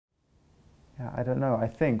Yeah, I don't know. I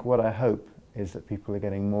think what I hope is that people are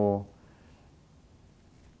getting more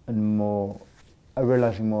and more, are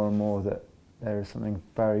realising more and more that there is something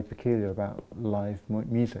very peculiar about live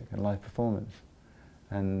music and live performance.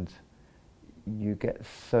 And you get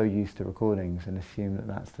so used to recordings and assume that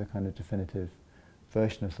that's the kind of definitive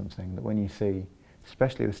version of something, that when you see,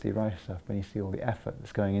 especially with Steve Reich stuff, when you see all the effort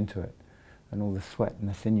that's going into it, and all the sweat and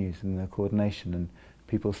the sinews and the coordination, and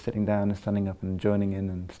people sitting down and standing up and joining in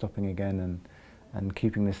and stopping again and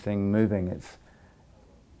keeping this thing moving,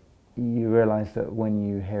 you realise that when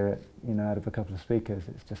you hear it, you know, out of a couple of speakers,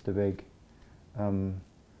 it's just a big,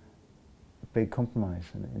 big compromise,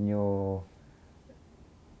 and you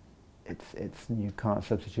can't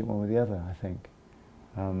substitute one with the other, I think.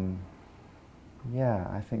 Yeah,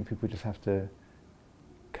 I think people just have to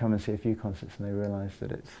come and see a few concerts and they realise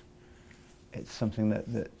that it's something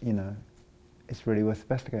that you know, it's really worth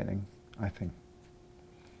investigating, I think.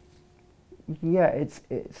 Yeah, it's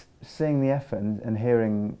seeing the effort and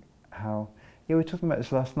hearing how, yeah, we were talking about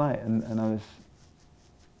this last night, and I was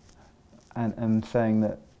and saying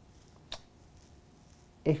that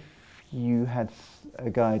if you had a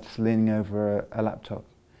guy just leaning over a laptop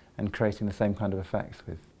and creating the same kind of effects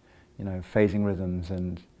with, you know, phasing rhythms,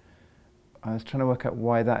 and I was trying to work out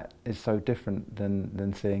why that is so different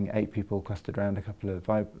than seeing 8 people clustered around a couple of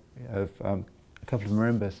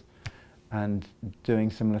marimbas and doing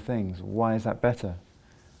similar things. Why is that better?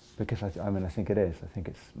 Because I mean, I think it is. I think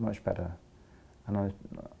it's much better. And I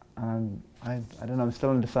don't know. I'm still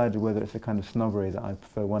undecided whether it's a kind of snobbery that I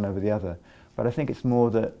prefer one over the other. But I think it's more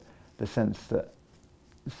that the sense that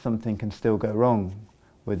something can still go wrong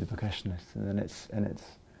with the percussionist,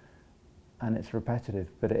 and it's repetitive,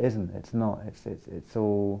 but it isn't. It's not. It's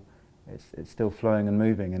still flowing and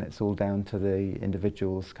moving, and it's all down to the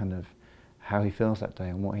individual's kind of how he feels that day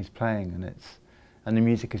and what he's playing, and the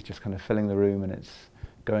music is just kind of filling the room, and it's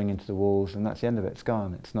going into the walls, and that's the end of it. It's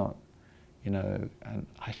gone. It's not, you know. And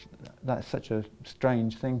that's such a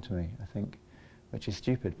strange thing to me, I think, which is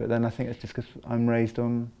stupid. But then I think it's just because I'm raised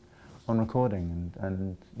on recording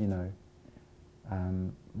and you know,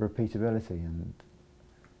 repeatability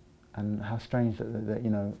and how strange that you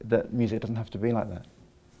know, that music doesn't have to be like that,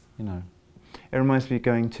 you know. It reminds me of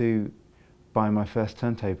going to buy my first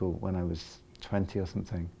turntable when I was 20 or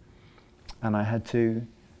something, and I had to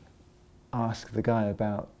ask the guy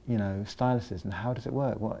about, you know, styluses and how does it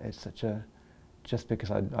work. What it's such a, just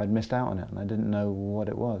because I'd missed out on it and I didn't know what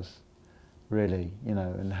it was, really, you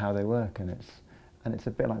know, and how they work, and it's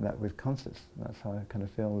a bit like that with concerts. That's how I kind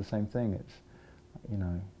of feel the same thing. It's, you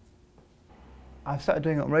know. I've started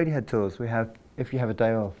doing it on Radiohead tours. We have, if you have a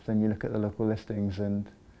day off, then you look at the local listings, and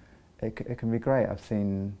it can be great. I've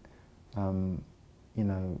seen, you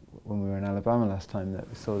know, when we were in Alabama last time, that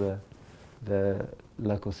we saw the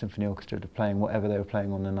local symphony orchestra playing whatever they were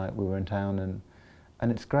playing on the night we were in town,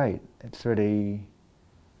 and it's great. It's a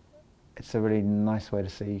really nice way to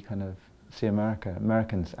see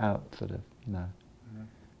Americans out, sort of, you know.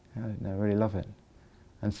 Mm-hmm. I really love it.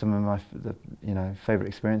 And some of my you know, favourite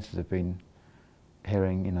experiences have been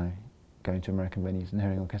hearing, you know, going to American venues and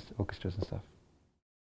hearing orchestras and stuff.